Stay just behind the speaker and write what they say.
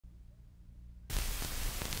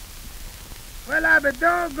Well, I be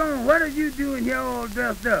doggone, what are you doing here all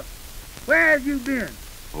dressed up? Where have you been?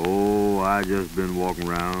 Oh, I just been walking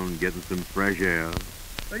around getting some fresh air.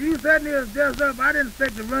 Well, you certainly is dressed up. I didn't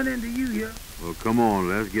expect to run into you here. Well, come on,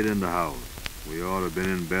 let's get in the house. We ought to have been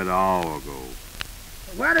in bed an hour ago.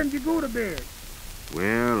 Why didn't you go to bed?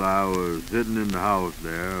 Well, I was sitting in the house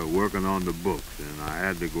there working on the books, and I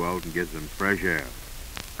had to go out and get some fresh air.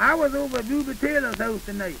 I was over at Ruby Taylor's house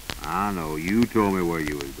tonight. I know. You told me where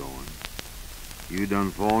you was going. You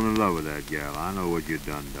done fallen in love with that gal. I know what you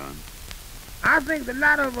done. I think the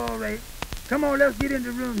lot of all right. Come on, let's get in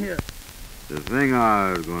the room here. The thing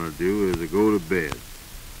I was going to do is to go to bed.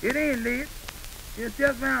 It ain't late. It's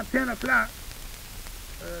just around 10 o'clock.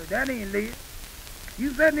 That ain't late.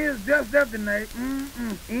 You certainly is dressed up tonight.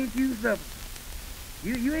 Ain't you something?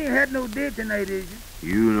 You ain't had no date tonight, is you?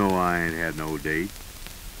 You know I ain't had no date.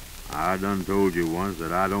 I done told you once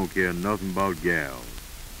that I don't care nothing about gals.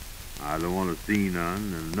 I don't want to see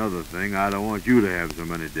none, and another thing, I don't want you to have so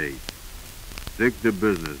many dates. Stick to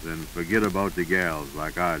business and forget about the gals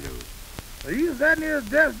like I do. Well, you certainly is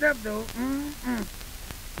dressed up, though.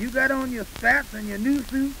 You got on your spats and your new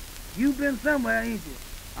suit. You been somewhere, ain't you?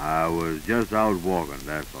 I was just out walking,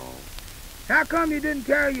 that's all. How come you didn't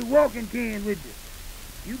carry your walking cane with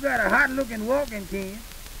you? You got a hot-looking walking cane.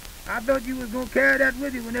 I thought you was going to carry that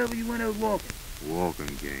with you whenever you went out walking.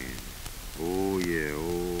 Walking cane. Oh, yeah,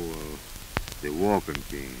 the walking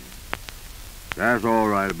cane. That's all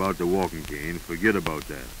right about the walking cane. Forget about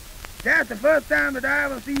that. That's the first time that I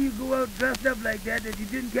ever see you go out dressed up like that you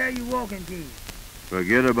didn't carry your walking cane.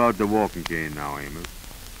 Forget about the walking cane now, Amos.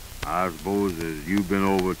 I suppose that you've been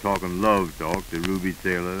over talking love talk to Ruby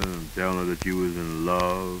Taylor and telling her that you was in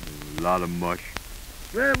love and a lot of mush.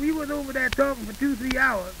 Well, we was over there talking for 2-3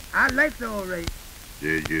 hours. I liked her all right.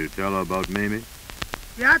 Did you tell her about Mamie?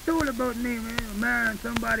 Yeah, I told her about Mamie marrying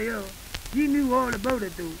somebody else. She knew all about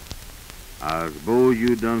it, though. I suppose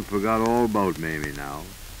you done forgot all about Mamie now.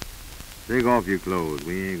 Take off your clothes.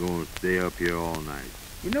 We ain't gonna stay up here all night.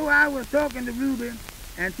 You know, I was talking to Ruby,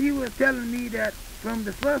 and she was telling me that from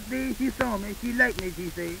the first day she saw me, she liked me, she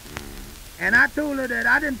said. And I told her that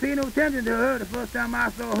I didn't pay no attention to her the first time I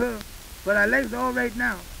saw her, but I like her all right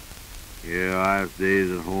now. Yeah, I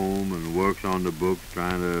stays at home and works on the books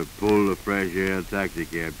trying to pull the fresh air taxi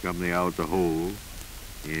cab company out the hole.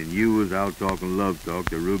 And you was out talking love talk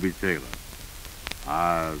to Ruby Taylor.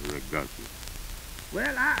 I was regardless.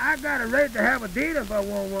 Well, I got a right to have a date if I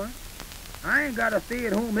want one. I ain't got to stay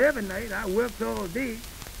at home every night. I worked all day.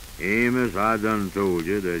 Amos, I done told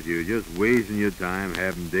you that you're just wasting your time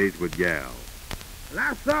having dates with gals. Well,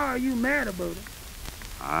 I saw you mad about it.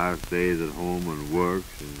 I stays at home and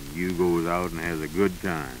works, and you goes out and has a good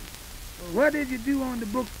time. Well, what did you do on the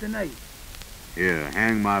books tonight? Here,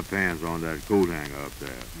 hang my pants on that coat hanger up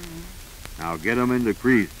there. Now get 'em in the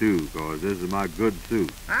crease, too, 'cause this is my good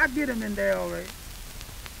suit. I'll get 'em in there all right.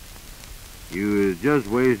 You is just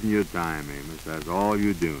wasting your time, Amos. That's all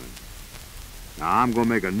you're doing. Now, I'm going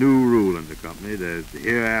to make a new rule in the company that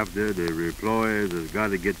hereafter the employees has got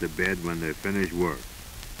to get to bed when they finish work.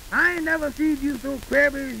 I ain't never seen you so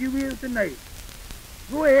crabby as you is tonight.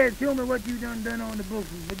 Go ahead, show me what you done on the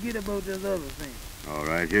books and forget about this other thing. All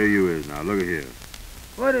right, here you is. Now, look at here.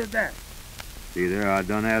 What is that? See there, I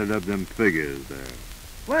done added up them figures there.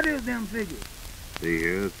 What is them figures? See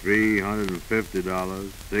here,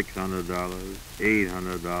 $350, $600,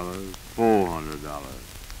 $800, $400.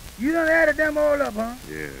 You done added them all up, huh?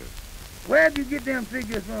 Yeah. Where'd you get them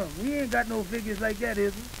figures from? We ain't got no figures like that,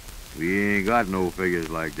 is we? We ain't got no figures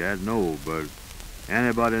like that, no, but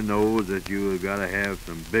anybody knows that you got to have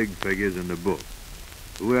some big figures in the book.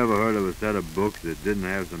 Who ever heard of a set of books that didn't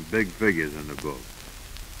have some big figures in the book?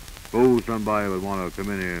 Suppose somebody would want to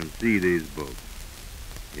come in here and see these books.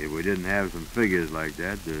 If we didn't have some figures like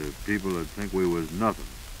that, the people would think we was nothing.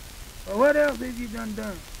 Well, what else have you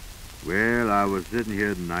done? Well, I was sitting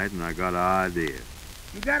here tonight and I got an idea.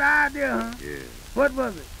 You got an idea, huh? Yeah. What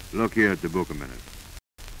was it? Look here at the book a minute.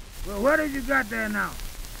 Well, what have you got there now?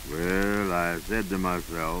 Well, I said to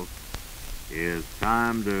myself, it's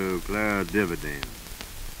time to declare a dividend.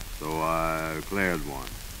 So I declared one.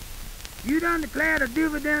 You done declared a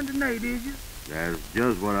dividend tonight, did you? That's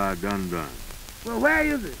just what I done. Well, where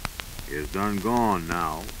is it? It's done gone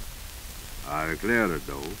now. I declared it,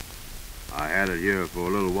 though. I had it here for a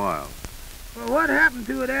little while. Well, what happened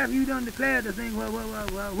to it after you done declared the thing?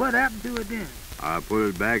 What happened to it then? I put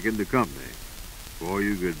it back in the company. Before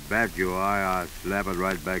you could bat your eye, I slap it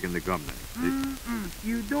right back in the company.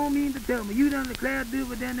 You don't mean to tell me you done declared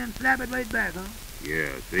dividend and slap it right back, huh? Yeah,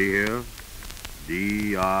 see here?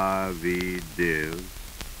 D-I-V, div,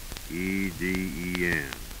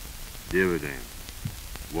 E-D-E-N. dividend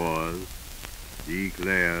was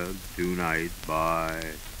declared tonight by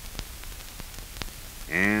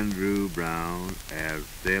Andrew Brown at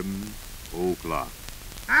 7 o'clock.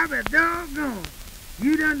 I be doggone.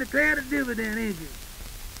 You done declared a dividend, ain't you?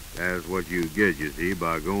 That's what you get, you see,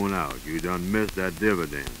 by going out. You done missed that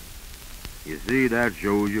dividend. You see, that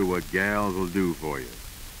shows you what gals will do for you.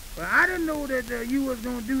 Well, I didn't know that you was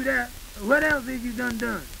gonna do that. What else did you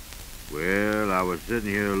done? Well, I was sitting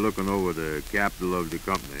here looking over the capital of the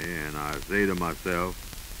company, and I say to myself,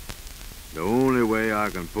 the only way I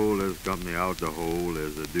can pull this company out the hole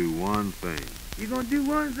is to do one thing. You gonna do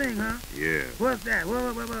one thing, huh? Yeah. What's that?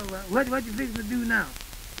 What you fixing to do now?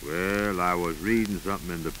 Well, I was reading something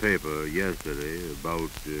in the paper yesterday about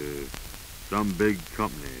some big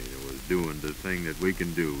company that was doing the thing that we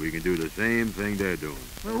can do. We can do the same thing they're doing.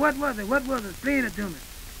 Well, what was it? What was it? Explain it to me.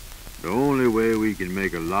 The only way we can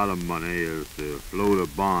make a lot of money is to float a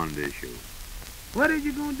bond issue. What are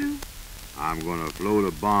you gonna do? I'm gonna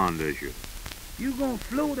float a bond issue. You gonna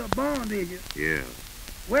float a bond issue? Yeah.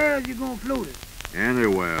 Where is you gonna float it?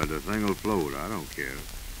 Anywhere, the thing will float. I don't care.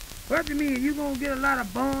 What do you mean? You gonna get a lot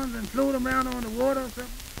of bonds and float them out on the water or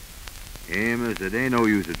something? Amos, it ain't no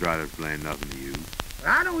use to try to explain nothing to you.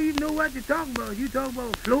 I don't even know what you're talking about. You talking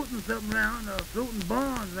about floating something around, or floating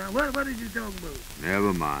bonds around. What is you talking about?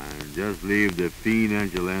 Never mind. Just leave the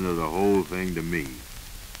financial end of the whole thing to me.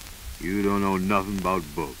 You don't know nothing about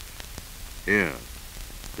books. Here,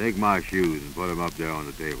 take my shoes and put them up there on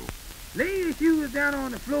the table. Lay your shoes down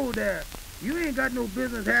on the floor there. You ain't got no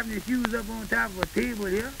business having your shoes up on top of a table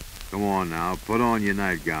here. Come on now, put on your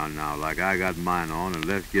nightgown now like I got mine on, and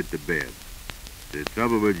let's get to bed. The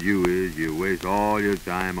trouble with you is you waste all your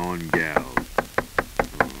time on gals.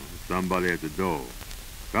 Somebody at the door.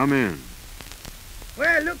 Come in.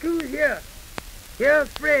 Well, look who's here. Here's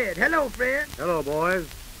Fred. Hello, Fred. Hello, boys.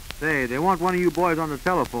 Say, they want one of you boys on the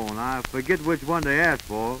telephone. I forget which one they asked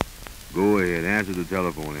for. Go ahead, answer the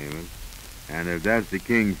telephone, Amos. And if that's the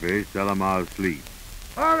kingfish, tell them I'll sleep.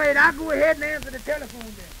 All right, I'll go ahead and answer the telephone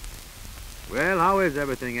then. Well, how is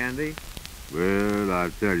everything, Andy? Well,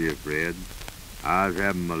 I'll tell you, Fred. I was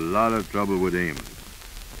having a lot of trouble with Amos.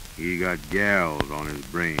 He got gals on his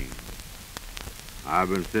brain. I've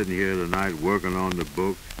been sitting here tonight working on the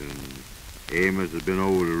books, and Amos has been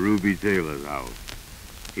over to Ruby Taylor's house.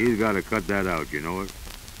 He's got to cut that out, you know it?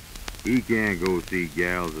 He can't go see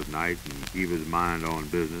gals at night and keep his mind on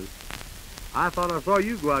business. I thought I saw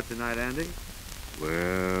you go out tonight, Andy.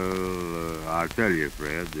 Well, I'll tell you,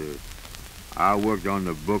 Fred. I worked on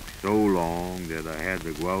the book so long that I had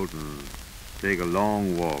to go out and take a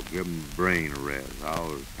long walk, give him brain rest. I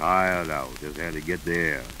was tired out, just had to get the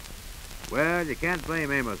air. Well, you can't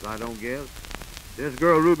blame Amos, I don't guess. This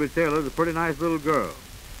girl, Ruby Taylor, is a pretty nice little girl.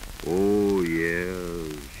 Oh,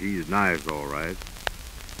 yeah, she's nice, all right.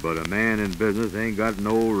 But a man in business ain't got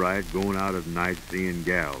no right going out at night seeing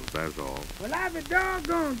gals, that's all. Well, I be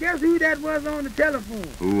doggone. Guess who that was on the telephone?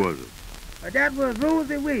 Who was it? That was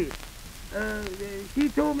Rosie Wade. She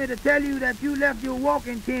told me to tell you that you left your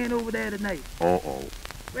walking cane over there tonight. Uh-oh.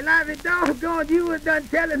 Well, I be doggone. You was done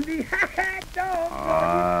telling me. Doggone.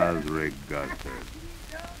 Ah, Rick got that.